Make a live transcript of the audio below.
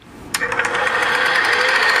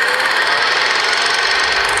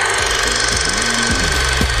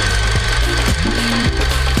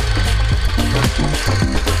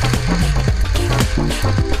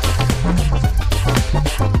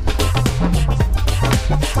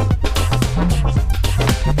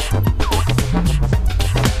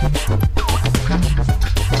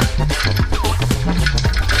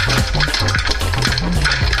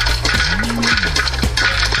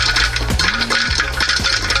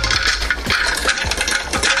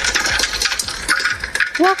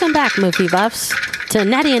Welcome back, movie buffs, to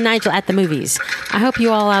Natty and Nigel at the Movies. I hope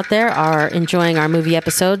you all out there are enjoying our movie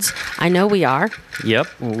episodes. I know we are. Yep,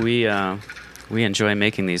 we enjoy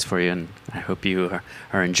making these for you, and I hope you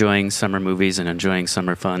are enjoying summer movies and enjoying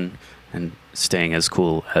summer fun and staying as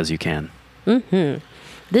cool as you can. Mm-hmm.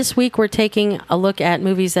 This week, we're taking a look at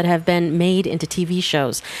movies that have been made into TV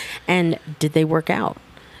shows. And did they work out?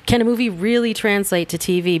 Can a movie really translate to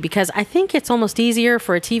TV? Because I think it's almost easier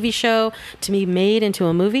for a TV show to be made into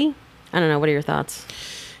a movie. I don't know. What are your thoughts?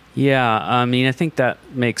 Yeah, I mean, I think that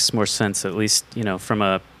makes more sense, at least, from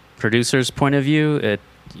a producer's point of view.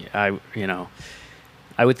 I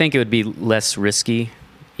would think it would be less risky,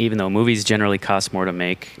 even though movies generally cost more to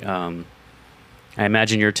make. I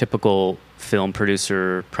imagine your typical film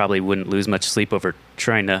producer probably wouldn't lose much sleep over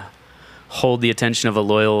trying to hold the attention of a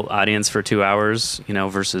loyal audience for 2 hours,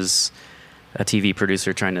 versus a TV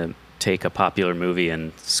producer trying to take a popular movie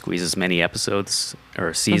and squeeze as many episodes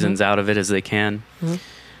or seasons out of it as they can.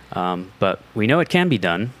 Mm-hmm. But we know it can be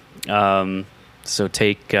done. So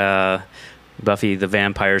take Buffy the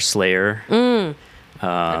Vampire Slayer.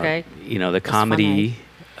 Okay. The comedy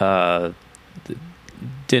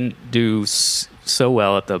didn't do so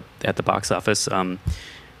well at the box office.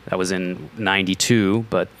 That was in 92,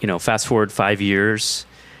 but fast forward 5 years,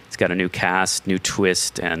 it's got a new cast, new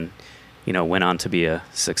twist, and went on to be a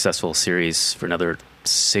successful series for another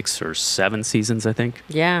 6 or 7 seasons, I think.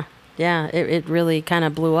 Yeah. It really kind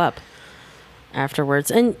of blew up afterwards,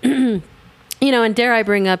 and and dare I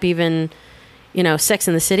bring up even Sex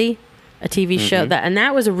and the City, a TV show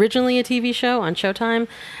that was originally a TV show on Showtime,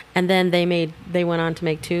 and then they went on to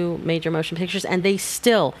make 2 major motion pictures, and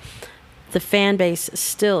the fan base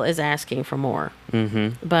still is asking for more.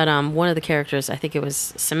 Mm-hmm. But one of the characters, I think it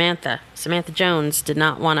was Samantha Jones, did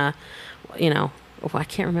not want to, I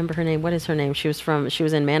can't remember her name. What is her name? She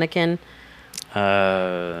was in Mannequin.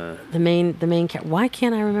 The main why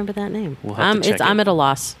can't I remember that name? I'm at a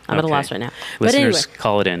loss. I'm at a loss right now. Listeners, but anyway,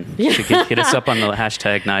 call it in. Hit us up on the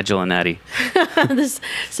hashtag Nigel and Natty. This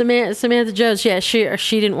Samantha Jones, yeah,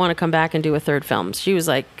 she didn't want to come back and do a third film. She was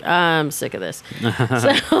like, I'm sick of this.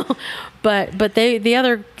 So, but the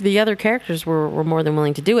other characters were more than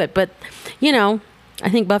willing to do it. But I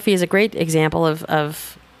think Buffy is a great example of a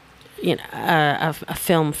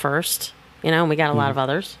film first. And we got a lot of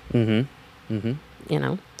others. Mm-hmm.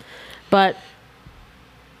 Mm-hmm. But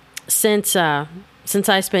since I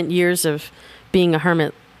spent years of being a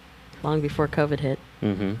hermit long before COVID hit,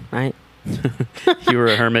 right? You were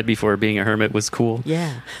a hermit before being a hermit was cool?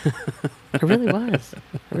 Yeah. I really was.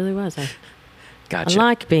 Gotcha. I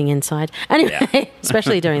like being inside. Anyway,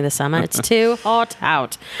 especially during the summer. It's too hot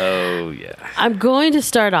out. Oh, yeah. I'm going to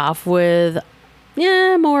start off with,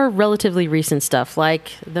 more relatively recent stuff,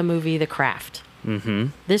 like the movie The Craft. Mm-hmm.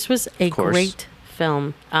 This was a great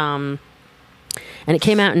film. And it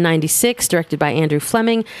came out in 96, directed by Andrew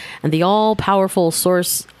Fleming, and the all-powerful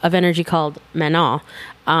source of energy called Manon.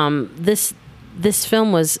 This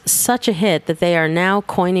film was such a hit that they are now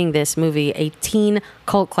coining this movie a teen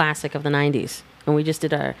cult classic of the 90s. And we just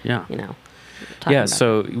did our,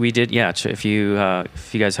 so we did, if you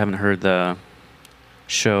guys haven't heard the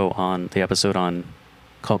episode on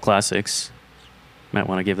cult classics, might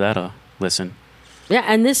want to give that a listen. Yeah,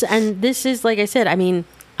 and this is, like I said, I mean,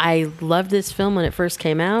 I loved this film when it first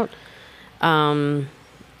came out. Most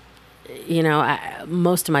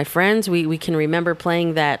of my friends, we can remember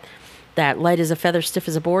playing that light as a feather, stiff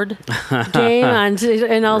as a board game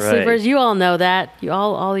in all sleepers. You all know that.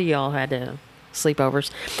 All of y'all had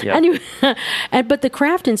sleepovers. Yep. Anyway, but The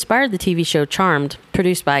Craft inspired the TV show Charmed,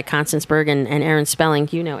 produced by Constance Berg and Aaron Spelling.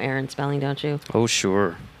 You know Aaron Spelling, don't you? Oh,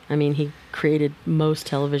 sure. I mean, he created most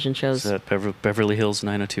television shows. Is that Beverly Hills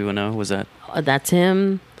 90210? Was that? That's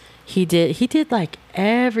him. He did like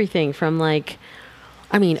everything from early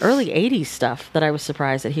 80s stuff that I was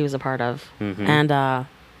surprised that he was a part of, and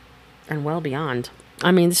well beyond.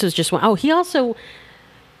 I mean, this was just one. Oh, he also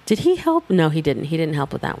did he help? No, he didn't. He didn't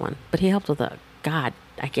help with that one, but he helped with I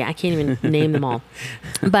can't even name them all,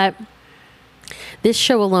 but. This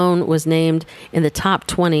show alone was named in the top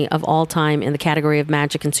 20 of all time in the category of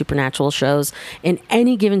magic and supernatural shows. In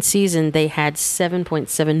any given season, they had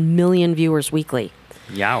 7.7 million viewers weekly.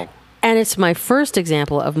 Yow. And it's my first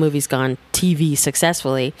example of movies gone TV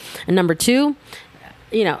successfully. And number 2,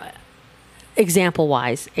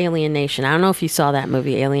 example-wise, Alien Nation. I don't know if you saw that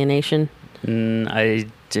movie, Alien Nation. I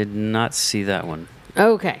did not see that one.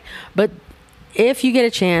 Okay. But if you get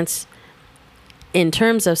a chance... In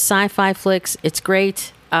terms of sci-fi flicks, it's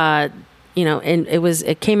great. And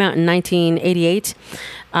it came out in 1988.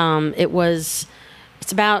 It's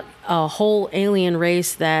about a whole alien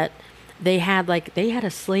race that they had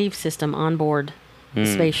a slave system on board the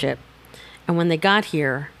spaceship, and when they got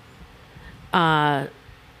here,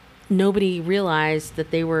 nobody realized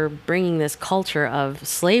that they were bringing this culture of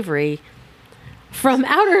slavery from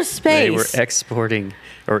outer space. They were exporting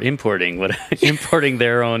or importing importing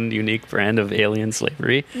their own unique brand of alien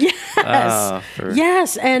slavery. Yes.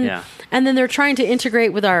 Yes. And then they're trying to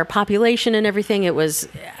integrate with our population and everything. It was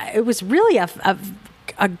really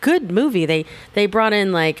a good movie. They brought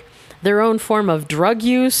in like their own form of drug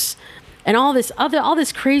use and all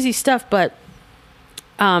this crazy stuff, but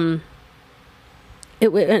in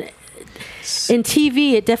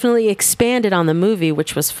TV, it definitely expanded on the movie,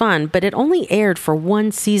 which was fun, but it only aired for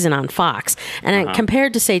one season on Fox. And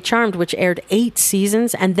compared to, say, Charmed, which aired 8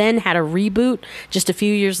 seasons and then had a reboot just a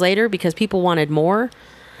few years later because people wanted more,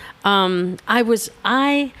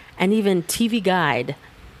 I and even TV Guide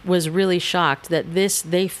was really shocked that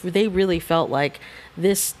they really felt like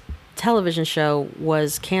this television show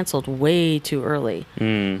was canceled way too early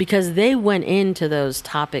because they went into those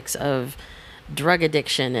topics of drug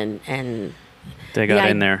addiction and they got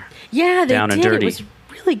in there. Yeah, they down did. And dirty. It was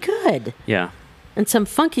really good. Yeah. And some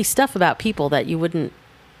funky stuff about people that you wouldn't.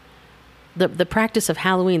 The practice of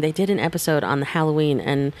Halloween. They did an episode on the Halloween,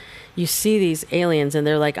 and you see these aliens, and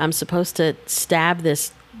they're like, "I'm supposed to stab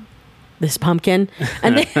this pumpkin,"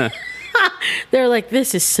 and they're like,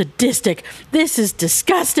 "This is sadistic. This is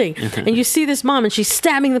disgusting." And you see this mom, and she's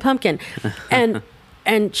stabbing the pumpkin, and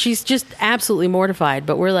she's just absolutely mortified.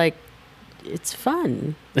 But we're like, it's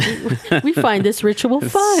fun. We find this ritual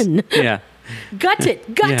fun. Yeah. Gut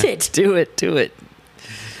it. Do it.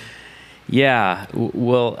 Yeah.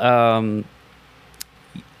 Well,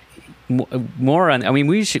 more on, I mean,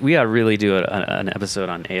 we gotta really do an episode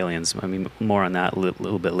on aliens. I mean, more on that a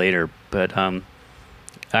little bit later, but,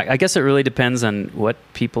 I guess it really depends on what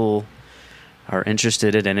people are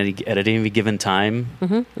interested in at any given time.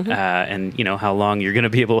 And how long you're going to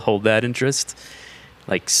be able to hold that interest.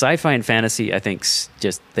 Like sci-fi and fantasy, I think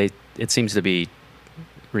it seems to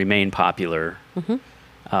remain popular.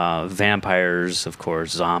 Vampires, of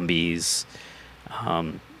course, zombies.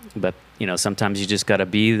 But sometimes you just got to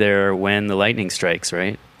be there when the lightning strikes,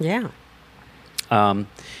 right? Yeah.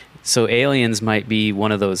 So aliens might be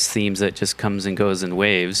one of those themes that just comes and goes in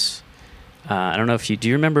waves. I don't know if do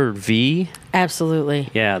you remember V? Absolutely.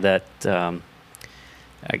 Yeah, that.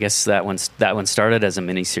 I guess that one started as a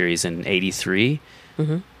miniseries in '83.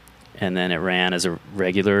 And then it ran as a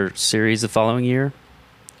regular series the following year.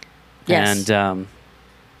 Yes. And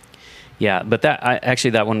but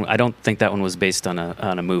that one, I don't think that one was based on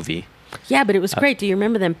a movie. Yeah, but it was great. Do you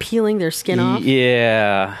remember them peeling their skin off?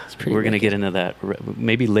 Yeah, we're going to get into that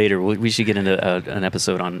maybe later. We should get into an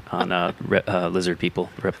episode on lizard people,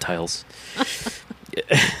 reptiles.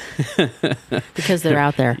 Because they're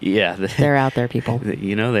out there. Yeah. They're out there, people. They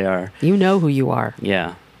are. You know who you are.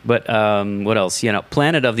 Yeah. But what else?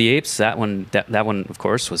 Planet of the Apes, that one, of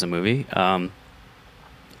course, was a movie.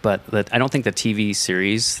 But I don't think the TV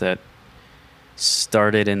series that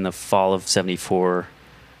started in the fall of '74,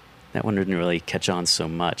 that one didn't really catch on so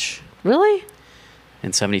much. Really?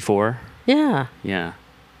 In '74? Yeah. Yeah.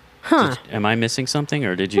 Huh. Am I missing something,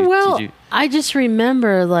 or did you? Well, I just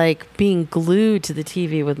remember being glued to the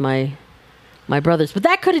TV with my brothers, but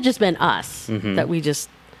that could have just been us, that we just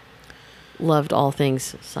loved all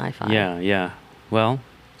things sci-fi. Yeah. Well,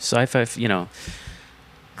 sci-fi,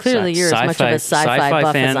 Clearly, you're as much of a sci-fi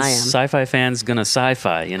buff as I am. Sci-fi fans gonna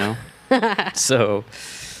sci-fi, So,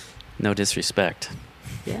 no disrespect.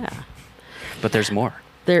 Yeah. But there's more.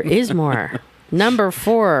 There is more. Number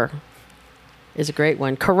 4 is a great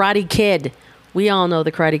one. Karate Kid. We all know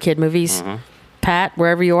the Karate Kid movies. Pat,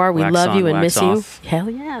 wherever you are, we love you and miss you. Hell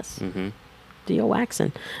yes. Dio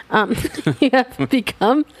Waxon. You have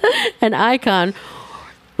become an icon,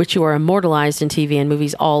 which you are immortalized in TV and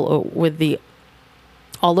movies all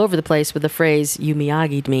over the place with the phrase, "You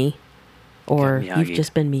Miyagi'd me," or "You've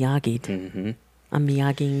just been Miyagi'd." I'm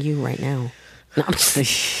Miyagiing you right now. No, I'm just you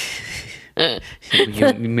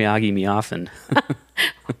Miyagi me often.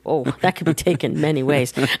 Oh, that could be taken many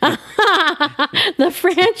ways. The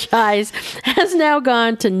franchise has now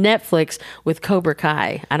gone to Netflix with Cobra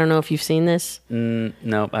Kai. I don't know if you've seen this.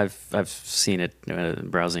 No, I've seen it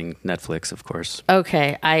browsing Netflix, of course.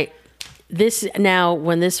 Okay,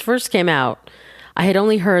 when this first came out, I had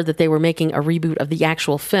only heard that they were making a reboot of the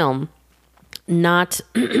actual film, not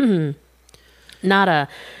one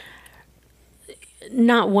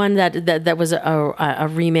that was a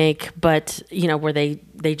remake, but where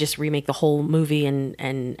they just remake the whole movie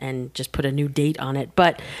and just put a new date on it.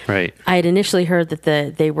 But right. I had initially heard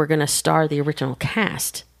that they were going to star the original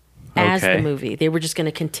cast as Okay. the movie. They were just going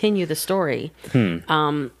to continue the story. Hmm.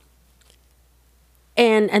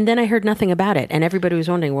 And then I heard nothing about it, and everybody was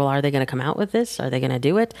wondering, well, are they going to come out with this? Are they going to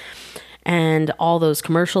do it? And all those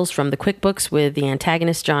commercials from the QuickBooks with the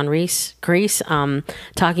antagonist John Grease,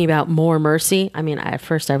 talking about more mercy. I mean, at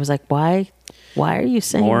first I was like, why are you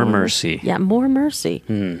saying More mercy? Yeah, more mercy.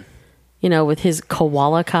 You know, with his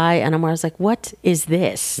koala kai, and I was like, what is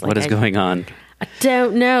this? What is going on? I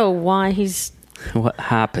don't know why he's What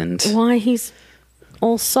happened?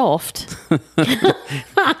 all soft. But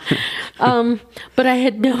I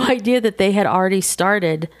had no idea that they had already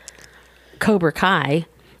started Cobra Kai,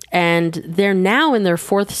 and they're now in their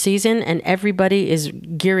 4th season, and everybody is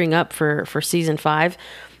gearing up for season 5.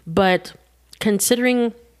 But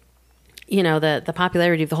considering, you know, the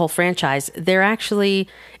popularity of the whole franchise,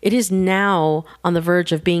 it is now on the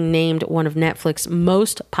verge of being named one of Netflix's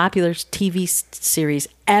most popular TV series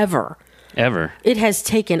ever. Ever. It has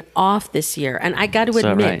taken off this year, and I got to Is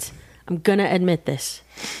that admit, right? I'm gonna admit this.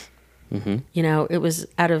 Mm-hmm. You know, it was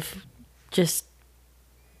out of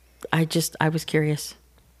I was curious.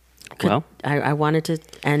 Well, I wanted to,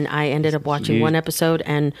 and I ended up watching one episode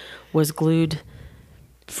and was glued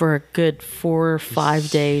for a good 4 or 5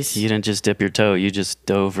 days. you didn't just dip your toe; you just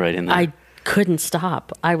dove right in there. I couldn't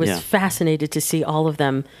stop. I was fascinated to see all of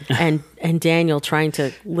them, and Daniel trying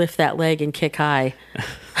to lift that leg and kick high.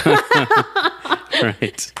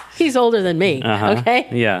 Right. He's older than me. Uh-huh. Okay.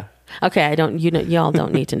 Yeah. Okay. I don't. Y'all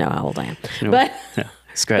don't need to know how old I am. But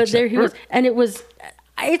Scratch but there that. he was, and it was.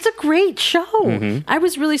 It's a great show. Mm-hmm. I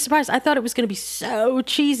was really surprised. I thought it was going to be so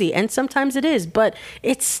cheesy, and sometimes it is, but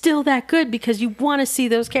it's still that good because you want to see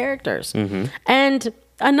those characters. Mm-hmm. And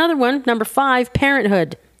another one, number 5,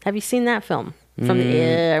 Parenthood. Have you seen that film from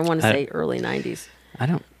the? I want to say early '90s. I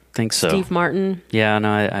don't think so. Steve Martin, Yeah, no,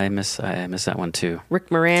 I miss that one too. Rick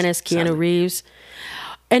Moranis, Keanu Reeves,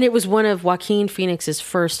 and it was one of Joaquin Phoenix's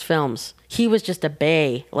first films. He was just a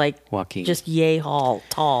bay, like Joaquin. just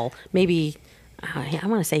tall. Maybe I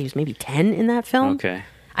want to say he was maybe 10 in that film. Okay.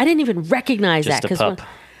 I didn't even recognize Just that a pup.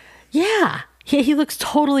 yeah, he looks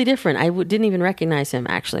totally different. I didn't even recognize him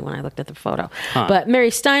actually when I looked at the photo. Huh. But Mary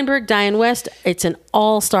Steinberg, Diane West, it's an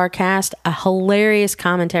all-star cast, a hilarious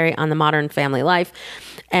commentary on the modern family life,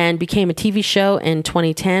 and became a TV show in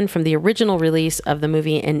 2010 from the original release of the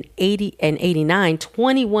movie in 89,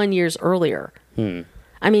 21 years earlier.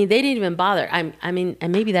 I mean, they didn't even bother. I mean,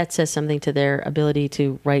 and maybe that says something to their ability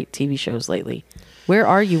to write TV shows lately. Where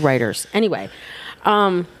are you writers? Anyway,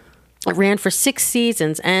 it ran for 6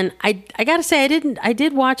 seasons, and I got to say, I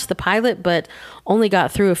did watch the pilot, but only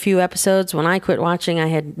got through a few episodes. When I quit watching, I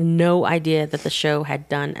had no idea that the show had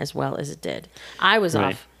done as well as it did. I was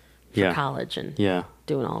Right. off for college and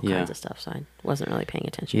doing all kinds of stuff, so I wasn't really paying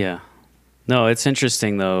attention. Yeah. No, it's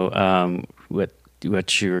interesting though.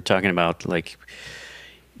 What you were talking about, like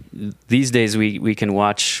these days we can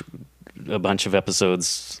watch a bunch of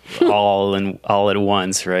episodes all at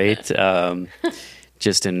once, right?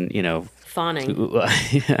 Just in, you know, Fawning.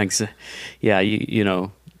 yeah, you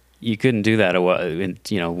know, you couldn't do that.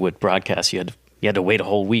 You know, with broadcast, you had to wait a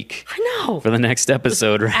whole week. I know. For the next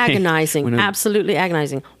episode, right? Agonizing, absolutely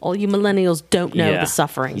agonizing. All you millennials don't know the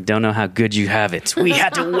suffering. You don't know how good you have it. We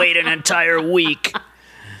had to wait an entire week.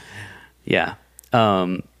 Yeah.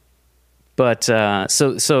 But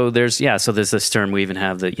so there's this term we even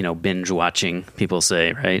have that, you know, binge watching, people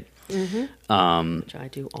say, right? Mm-hmm. Which I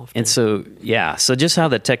do often. And so just how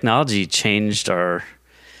the technology changed our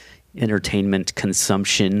entertainment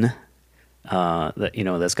consumption, that, you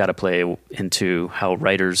know, that's got to play into how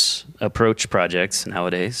writers approach projects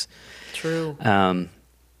nowadays. True. And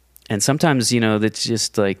sometimes, you know, that's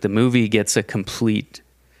just like the movie gets a complete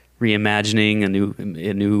reimagining,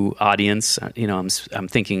 a new audience. You know, I'm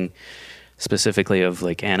thinking specifically of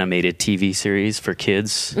like animated TV series for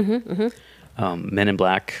kids. Men in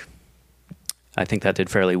Black. I think that did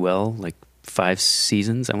fairly well, like 5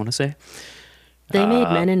 seasons, I want to say. They made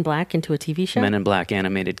Men in Black into a TV show? Men in Black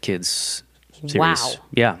animated kids series. Wow.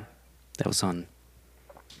 Yeah. That was on,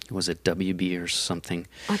 was it WB or something?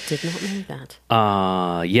 I did not know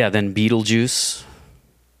that. Yeah, then Beetlejuice.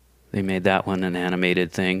 They made that one an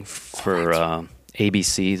animated thing for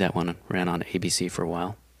ABC. That one ran on ABC for a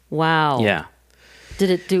while. Wow. Yeah. Did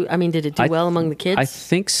it do well among the kids? I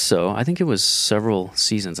think so. I think it was several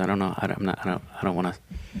seasons. I don't know. I don't want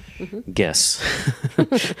to guess,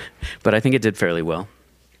 but I think it did fairly well.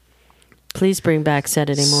 Please bring back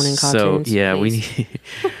Saturday morning cartoons. So yeah, please.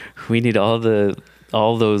 we need all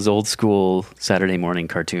those old school Saturday morning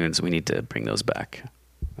cartoons. We need to bring those back.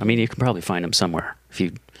 I mean, you can probably find them somewhere if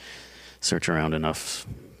you search around enough.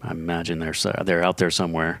 I imagine they're out there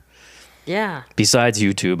somewhere. Yeah. Besides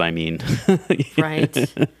YouTube, I mean. Right.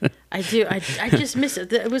 I do. I just miss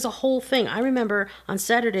it. It was a whole thing. I remember on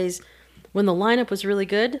Saturdays when the lineup was really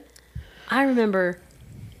good, I remember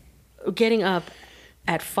getting up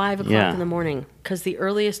at 5 o'clock in the morning because the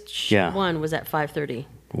earliest one was at 5:30.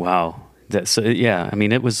 Wow. I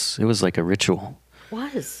mean, it was like a ritual.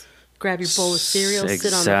 Was. Grab your bowl of cereal,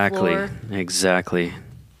 sit on the floor. Exactly.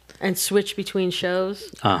 And switch between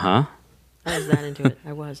shows. Uh-huh. I was that into it.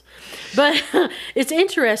 I was. But it's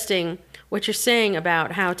interesting what you're saying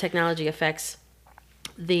about how technology affects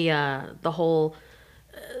the whole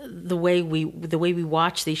the way we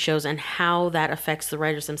watch these shows and how that affects the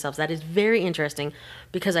writers themselves. That is very interesting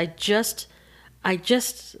because I just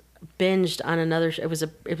binged on another it was a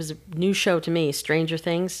new show to me, Stranger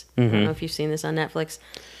Things. I don't know if you've seen this on Netflix.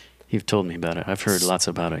 You've told me about it. I've heard lots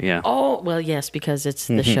about it. Yeah. Oh, well, yes, because it's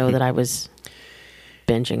the show that I was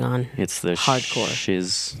binging on. It's the hardcore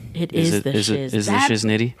shiz. It is the shiz. Is the shiz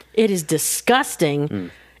nitty? It is disgusting.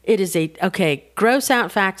 It is gross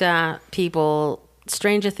out fact, people.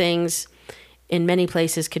 Stranger Things in many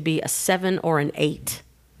places could be a 7 or an 8.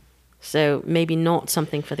 So maybe not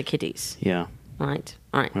something for the kiddies. Yeah. Right.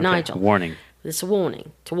 All right. Okay. Nigel. Warning. This is a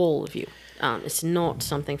warning to all of you. It's not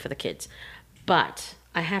something for the kids. But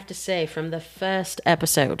I have to say, from the first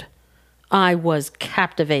episode, I was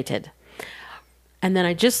captivated. And then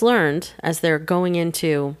I just learned, as they're going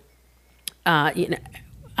into, I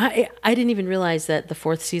didn't even realize that the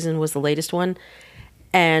 4th season was the latest one.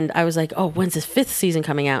 And I was like, oh, when's the 5th season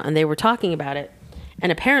coming out? And they were talking about it.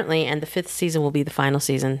 And apparently, the 5th season will be the final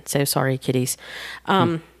season. So sorry, kiddies.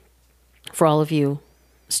 For all of you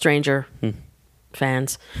Stranger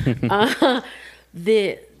fans.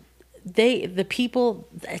 The people,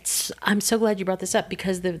 I'm so glad you brought this up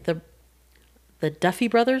because the Duffy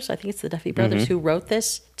brothers, I think it's the Duffy brothers who wrote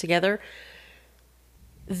this together,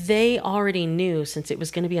 they already knew, since it was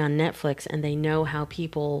going to be on Netflix and they know how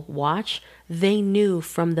people watch, they knew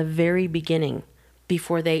from the very beginning,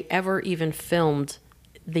 before they ever even filmed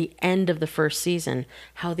the end of the first season,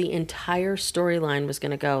 how the entire storyline was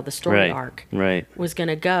going to go, the story arc was going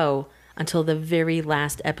to go until the very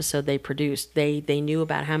last episode they produced. They knew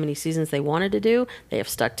about how many seasons they wanted to do. They have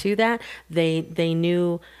stuck to that. They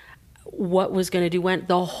knew what was going to do when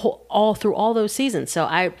all through all those seasons. So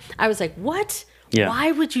I was like, what? Yeah.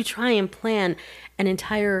 Why would you try and plan an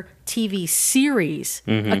entire TV series,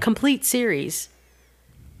 a complete series,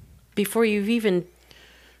 before you've even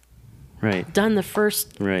done the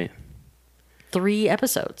first 3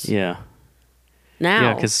 episodes? Yeah.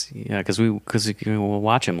 Now. Because we'll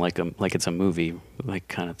watch them like it's a movie, like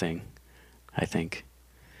kind of thing, I think.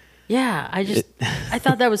 Yeah, I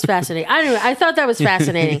thought that was fascinating. I thought that was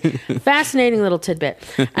fascinating. Fascinating little tidbit.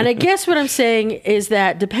 And I guess what I'm saying is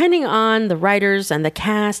that depending on the writers and the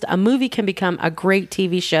cast, a movie can become a great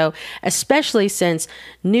TV show, especially since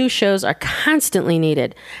new shows are constantly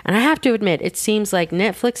needed. And I have to admit, it seems like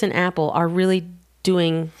Netflix and Apple are really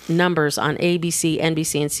doing numbers on ABC,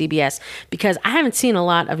 NBC, and CBS, because I haven't seen a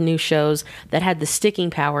lot of new shows that had the sticking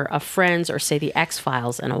power of Friends or, say, The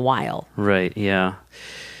X-Files in a while. Right, yeah.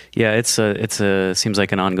 Yeah, it's seems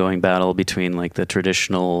like an ongoing battle between like the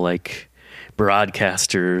traditional like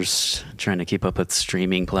broadcasters trying to keep up with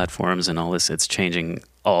streaming platforms and all this. It's changing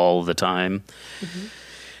all the time,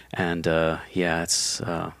 and it's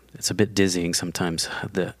a bit dizzying sometimes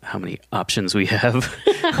how many options we have,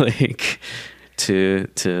 like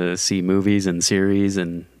to see movies and series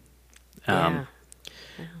and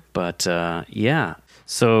but yeah.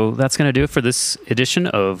 So that's going to do it for this edition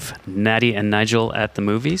of Natty and Nigel at the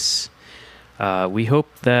Movies. We hope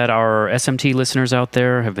that our SMT listeners out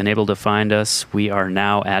there have been able to find us. We are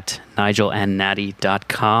now at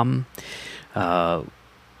nigelandnatty.com.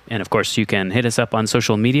 And of course, you can hit us up on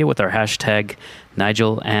social media with our hashtag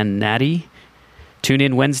NigelAndNatty. Tune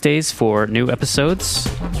in Wednesdays for new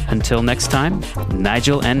episodes. Until next time,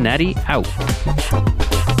 Nigel and Natty out.